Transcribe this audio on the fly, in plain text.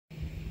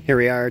Here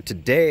we are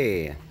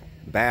today,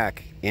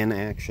 back in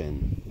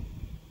action.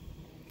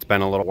 It's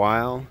been a little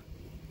while,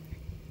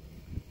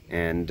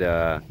 and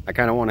I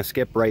kind of want to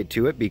skip right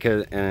to it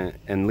because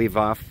and leave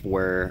off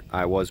where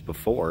I was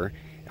before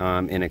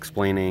in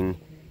explaining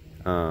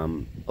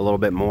a little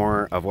bit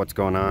more of what's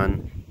going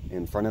on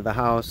in front of the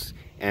house.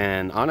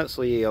 And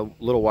honestly, a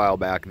little while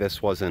back,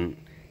 this wasn't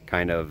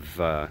kind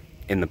of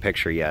in the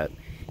picture yet,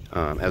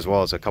 as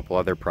well as a couple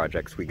other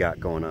projects we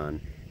got going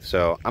on.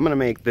 So I'm gonna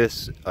make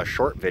this a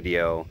short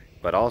video,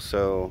 but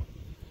also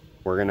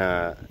we're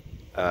gonna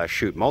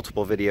shoot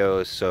multiple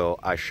videos, so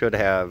I should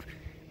have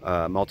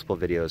multiple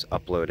videos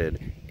uploaded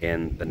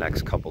in the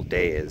next couple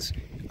days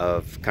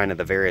of kind of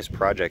the various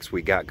projects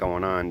we got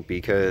going on,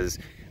 because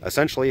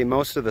essentially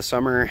most of the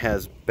summer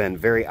has been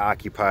very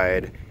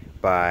occupied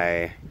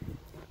by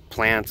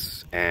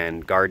plants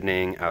and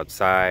gardening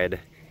outside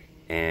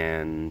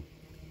and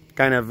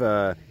kind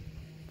of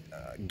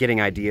getting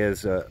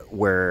ideas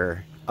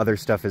where other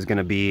stuff is going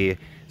to be,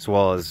 as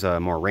well as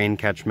more rain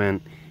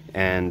catchment.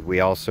 And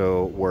we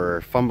also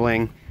were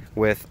fumbling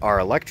with our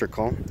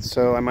electrical,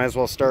 so I might as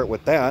well start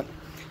with that.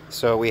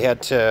 So we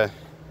had to,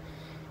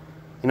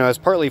 you know, it's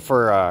partly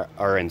for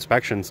our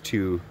inspections,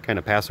 to kind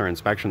of pass our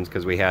inspections,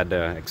 because we had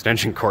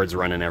extension cords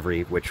running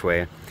every which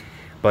way.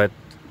 But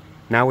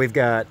now we've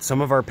got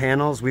some of our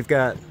panels, we've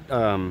got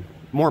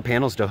more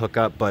panels to hook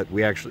up, but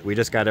we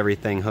just got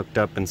everything hooked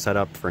up and set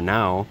up for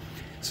now.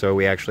 So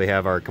we actually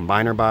have our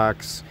combiner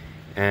box,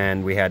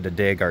 and we had to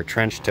dig our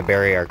trench to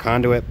bury our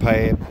conduit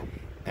pipe,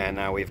 and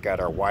now we've got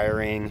our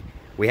wiring.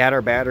 We had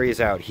our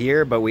batteries out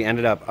here, but we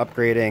ended up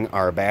upgrading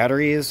our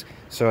batteries,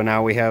 so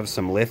now we have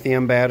some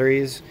lithium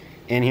batteries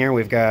in here.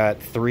 We've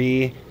got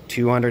 3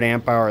 200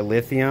 amp hour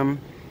lithium,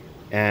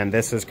 and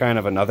this is kind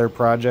of another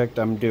project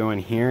I'm doing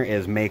here,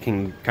 is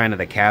making kind of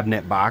the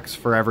cabinet box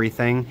for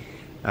everything,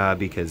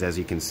 because as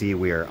you can see,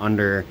 we are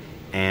under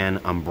an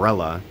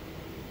umbrella,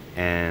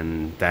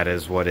 and that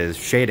is what is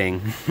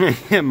shading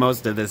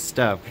most of this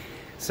stuff.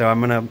 So I'm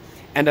gonna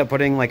end up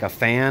putting like a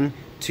fan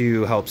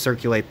to help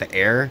circulate the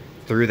air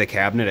through the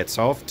cabinet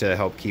itself, to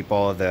help keep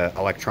all of the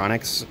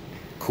electronics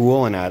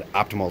cool and at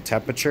optimal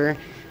temperature,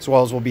 as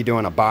well as we'll be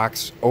doing a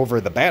box over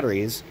the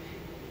batteries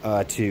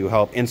to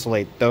help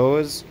insulate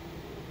those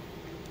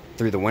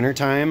through the winter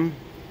time,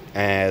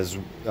 as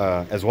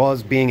well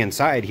as being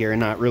inside here and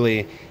not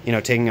really, you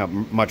know, taking up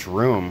much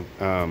room,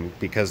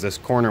 because this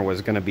corner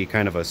was going to be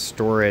kind of a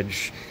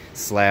storage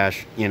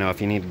slash, you know,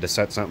 if you needed to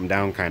set something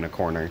down kind of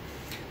corner.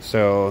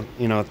 So,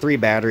 you know, 3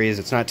 batteries,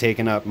 it's not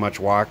taking up much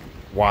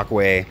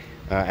walkway,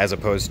 as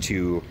opposed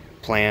to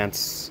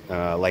plants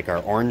like our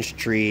orange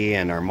tree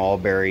and our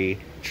mulberry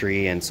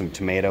tree and some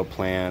tomato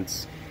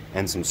plants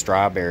and some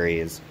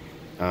strawberries.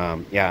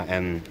 Yeah,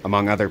 and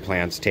among other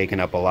plants, taking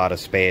up a lot of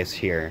space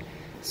here.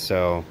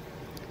 So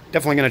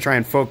definitely going to try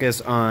and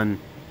focus on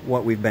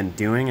what we've been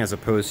doing as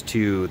opposed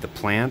to the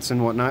plants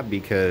and whatnot,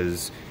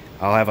 because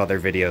I'll have other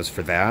videos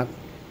for that,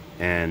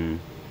 and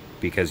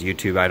because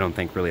YouTube, I don't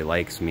think, really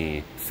likes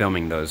me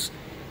filming those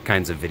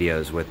kinds of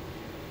videos with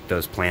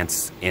those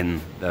plants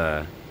in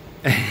the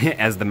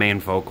as the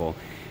main focal.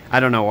 I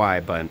don't know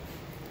why, but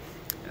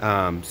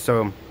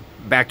so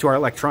back to our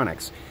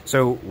electronics.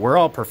 So we're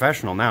all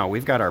professional now.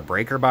 We've got our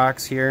breaker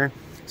box here,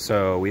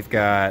 so we've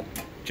got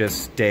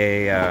just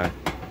a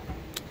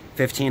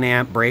 15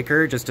 amp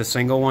breaker, just a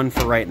single one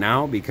for right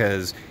now,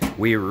 because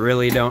we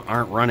really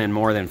aren't running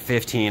more than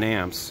 15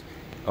 amps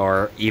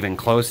or even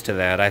close to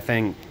that.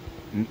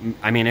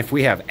 I mean, if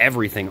we have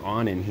everything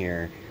on in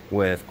here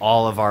with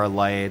all of our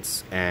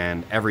lights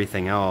and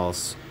everything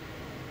else,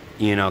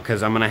 you know,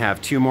 because I'm gonna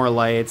have 2 more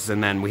lights,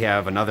 and then we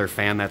have another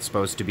fan that's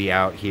supposed to be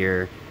out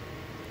here,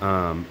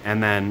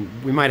 and then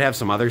we might have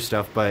some other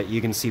stuff, but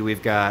you can see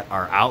we've got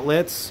our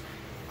outlets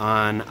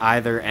on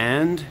either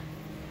end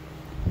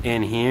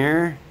in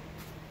here.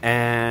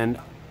 And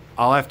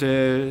I'll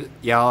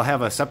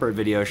have a separate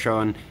video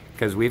showing,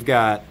 because we've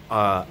got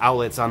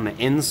outlets on the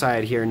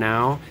inside here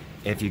now,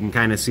 if you can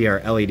kind of see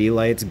our LED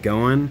lights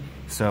going.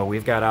 So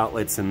we've got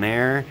outlets in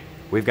there.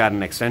 We've got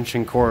an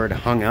extension cord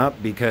hung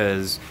up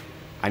because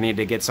I need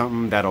to get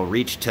something that'll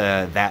reach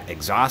to that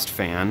exhaust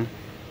fan.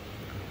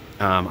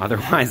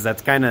 Otherwise,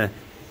 that's kind of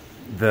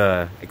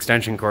the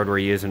extension cord we're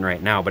using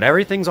right now. But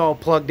everything's all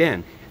plugged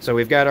in. So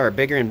we've got our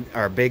big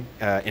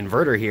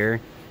inverter here,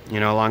 you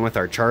know, along with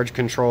our charge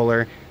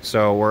controller.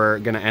 So we're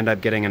going to end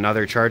up getting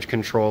another charge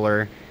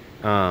controller,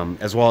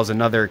 as well as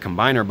another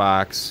combiner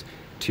box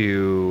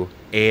to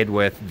aid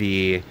with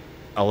the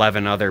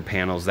 11 other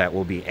panels that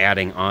we'll be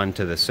adding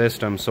onto the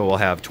system. So we'll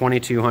have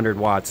 2200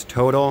 watts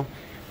total,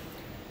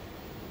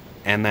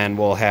 and then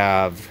we'll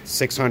have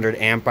 600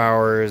 amp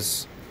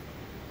hours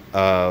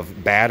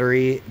of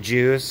battery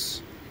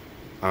juice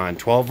on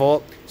 12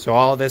 volt. So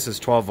all of this is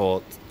 12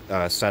 volt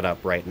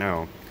setup right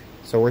now.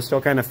 So we're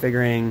still kind of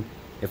figuring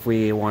if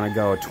we want to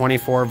go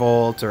 24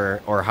 volt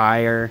or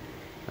higher.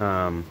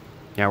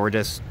 Yeah, we're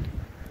just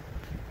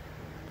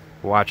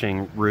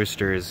watching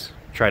roosters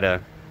try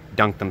to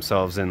dunk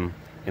themselves in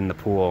the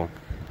pool.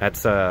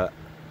 That's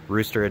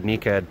rooster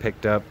Nika had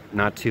picked up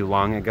not too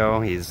long ago.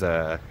 He's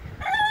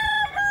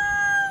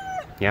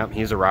yep,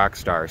 he's a rock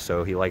star,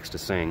 so he likes to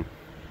sing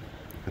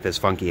with his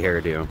funky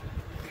hairdo.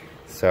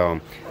 So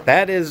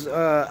that is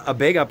a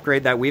big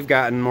upgrade that we've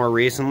gotten more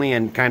recently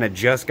and kind of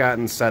just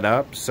gotten set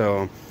up.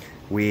 So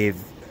we've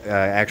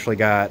actually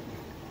got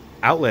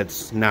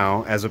outlets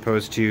now as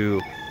opposed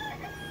to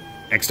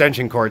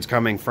extension cords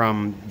coming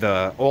from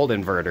the old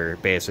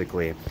inverter,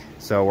 basically.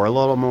 So we're a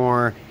little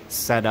more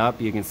set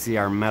up. You can see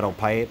our metal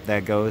pipe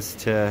that goes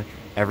to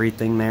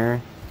everything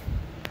there.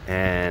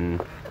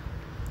 And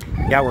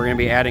yeah, we're going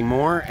to be adding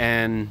more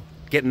and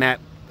getting that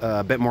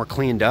a bit more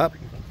cleaned up.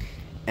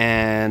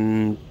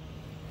 And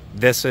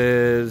this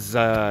is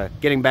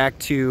getting back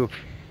to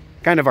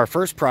kind of our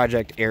first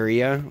project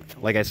area.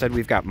 Like I said,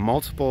 we've got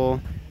multiple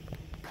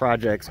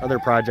projects, other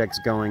projects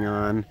going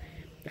on.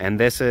 And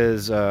this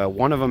is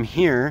one of them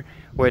here,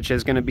 which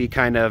is going to be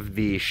kind of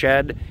the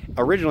shed.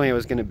 Originally, it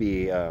was going to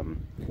be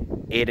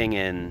aiding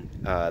in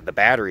the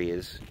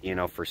batteries, you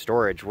know, for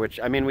storage, which,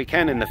 I mean, we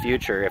can in the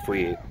future if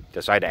we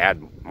decide to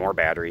add more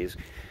batteries,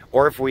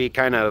 or if we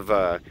kind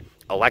of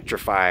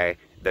electrify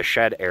the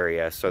shed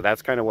area. So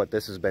that's kind of what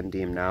this has been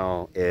deemed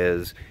now,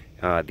 is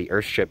the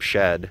Earthship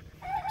shed.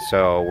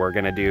 So we're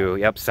going to do,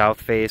 yep,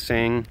 south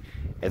facing.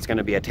 It's going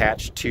to be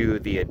attached to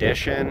the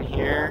addition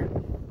here.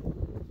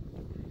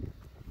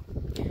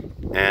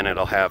 And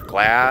it'll have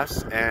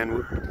glass, and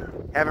we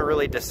haven't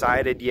really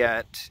decided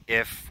yet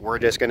if we're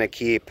just going to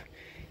keep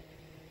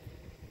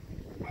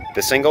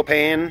the single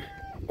pane,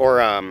 or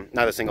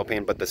not the single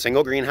pane, but the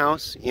single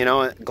greenhouse, you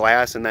know,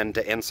 glass and then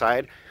to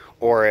inside,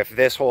 or if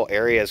this whole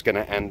area is going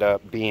to end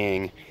up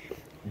being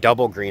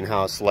double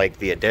greenhouse like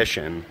the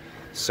addition.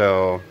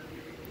 So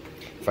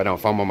if I don't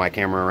fumble my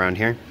camera around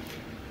here.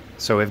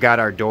 So we've got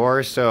our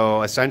door.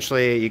 So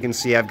essentially you can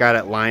see I've got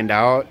it lined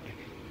out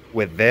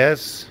with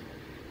this.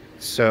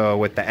 So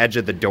with the edge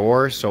of the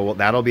door, so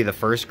that'll be the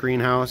first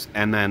greenhouse,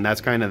 and then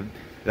that's kind of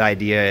the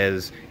idea,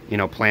 is, you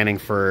know, planning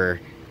for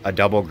a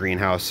double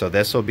greenhouse. So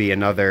this will be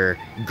another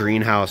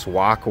greenhouse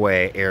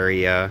walkway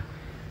area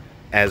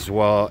as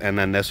well, and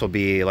then this will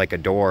be like a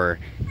door,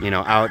 you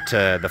know, out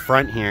to the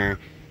front here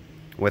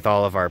with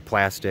all of our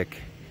plastic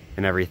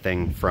and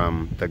everything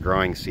from the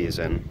growing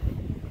season.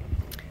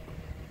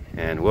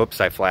 And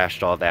whoops, I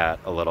flashed all that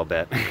a little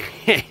bit.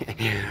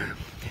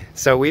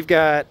 So we've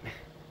got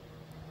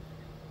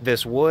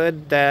this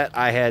wood that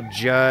I had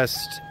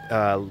just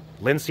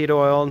linseed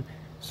oiled,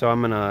 so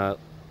I'm gonna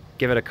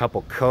give it a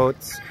couple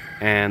coats,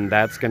 and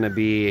that's gonna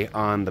be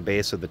on the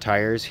base of the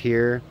tires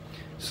here.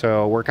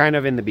 So we're kind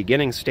of in the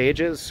beginning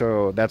stages,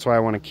 so that's why I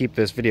want to keep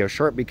this video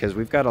short, because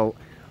we've got a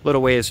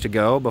little ways to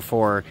go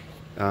before,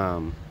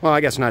 well,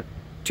 I guess not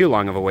too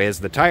long of a ways.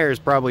 The tires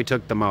probably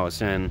took the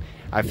most, and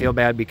I feel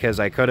bad because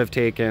I could have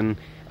taken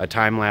a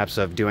time lapse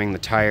of doing the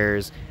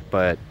tires,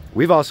 but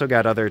we've also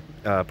got other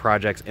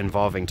projects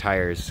involving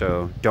tires,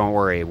 so don't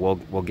worry, we'll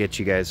get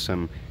you guys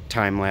some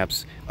time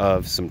lapse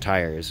of some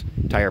tires,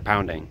 tire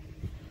pounding.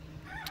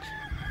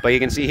 But you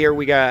can see here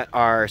we got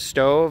our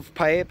stove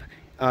pipe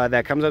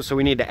that comes up, so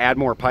we need to add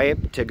more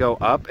pipe to go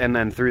up and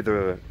then through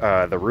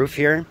the roof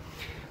here.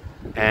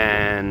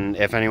 And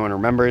if anyone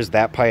remembers,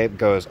 that pipe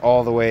goes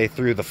all the way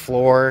through the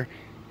floor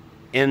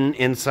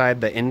inside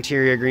the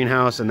interior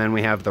greenhouse, and then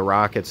we have the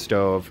rocket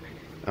stove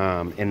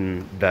on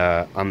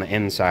the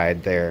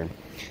inside there.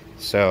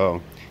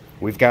 So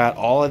we've got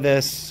all of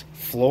this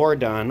floor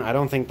done. I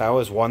don't think that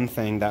was one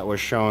thing that was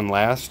shown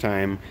last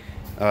time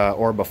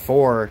or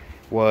before,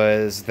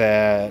 was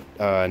that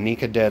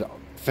Nika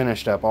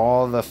finished up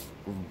all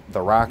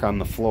the rock on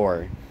the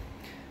floor.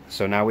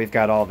 So now we've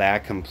got all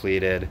that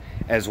completed,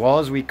 as well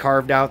as we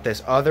carved out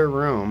this other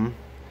room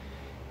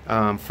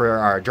for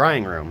our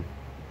drying room.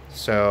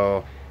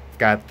 So we've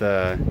got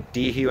the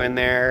dehu in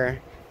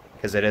there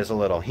because it is a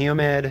little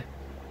humid,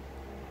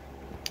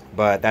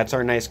 but that's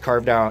our nice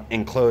carved out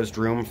enclosed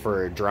room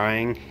for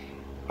drying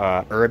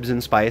herbs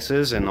and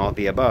spices and all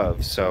the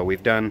above. So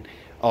we've done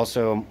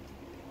also,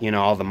 you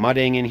know, all the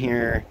mudding in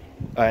here.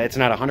 It's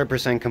not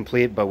 100%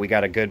 complete, but we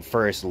got a good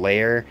first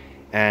layer,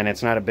 and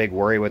it's not a big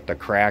worry with the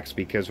cracks,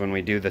 because when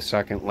we do the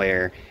second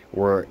layer,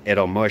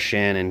 it'll mush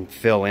in and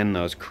fill in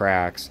those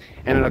cracks,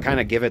 and it'll kind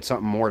of give it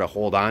something more to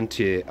hold on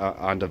to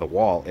onto the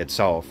wall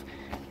itself.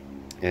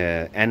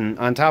 And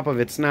on top of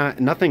it's not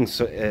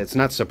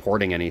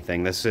supporting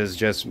anything. This is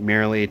just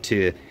merely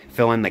to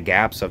fill in the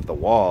gaps of the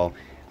wall.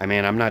 I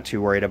mean, I'm not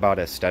too worried about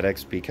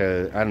aesthetics,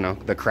 because I don't know,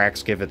 the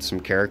cracks give it some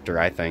character.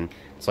 I think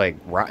it's like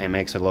it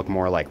makes it look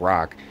more like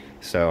rock.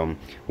 So,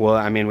 well,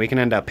 I mean, we can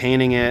end up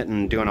painting it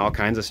and doing all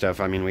kinds of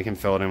stuff. I mean, we can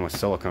fill it in with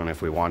silicone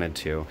if we wanted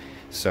to.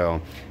 So,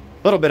 a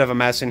little bit of a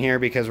mess in here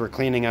because we're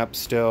cleaning up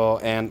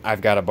still, and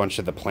I've got a bunch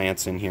of the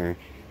plants in here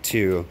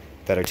too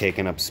that are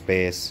taking up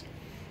space,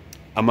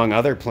 among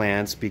other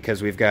plants,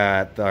 because we've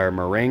got our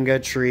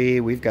moringa tree,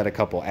 we've got a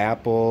couple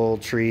apple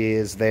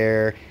trees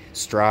there,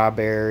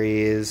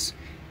 strawberries,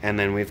 and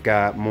then we've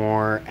got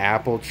more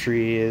apple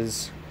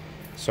trees.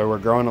 So we're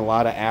growing a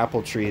lot of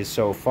apple trees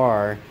so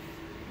far.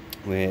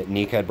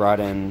 Nika had brought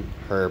in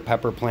her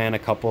pepper plant, a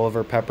couple of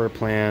her pepper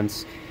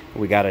plants.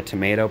 We got a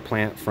tomato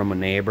plant from a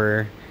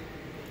neighbor,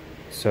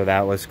 so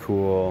that was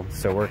cool.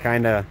 So we're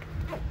kind of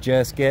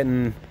just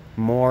getting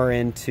more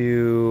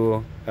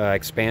into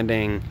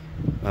expanding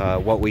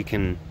what we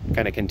can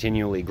kind of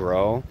continually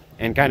grow,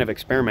 and kind of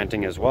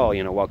experimenting as well.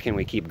 You know, what can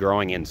we keep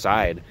growing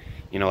inside?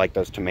 You know, like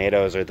those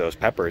tomatoes or those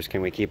peppers,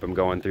 can we keep them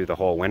going through the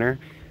whole winter?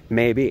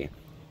 Maybe.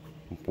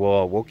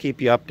 We'll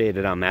keep you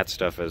updated on that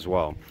stuff as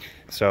well.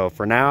 So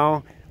for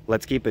now,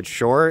 let's keep it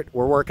short.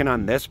 We're working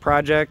on this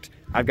project.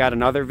 I've got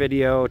another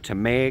video to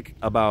make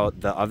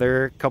about the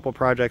other couple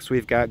projects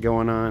we've got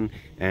going on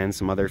and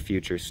some other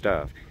future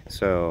stuff.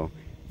 So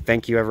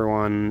thank you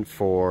everyone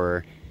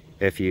for,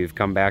 if you've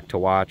come back to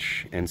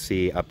watch and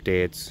see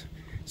updates,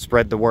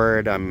 spread the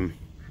word. I'm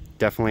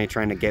definitely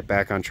trying to get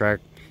back on track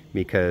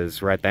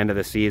because we're at the end of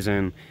the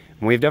season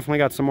and we've definitely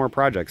got some more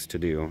projects to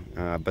do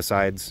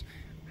besides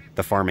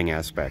the farming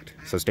aspect.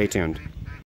 So stay tuned.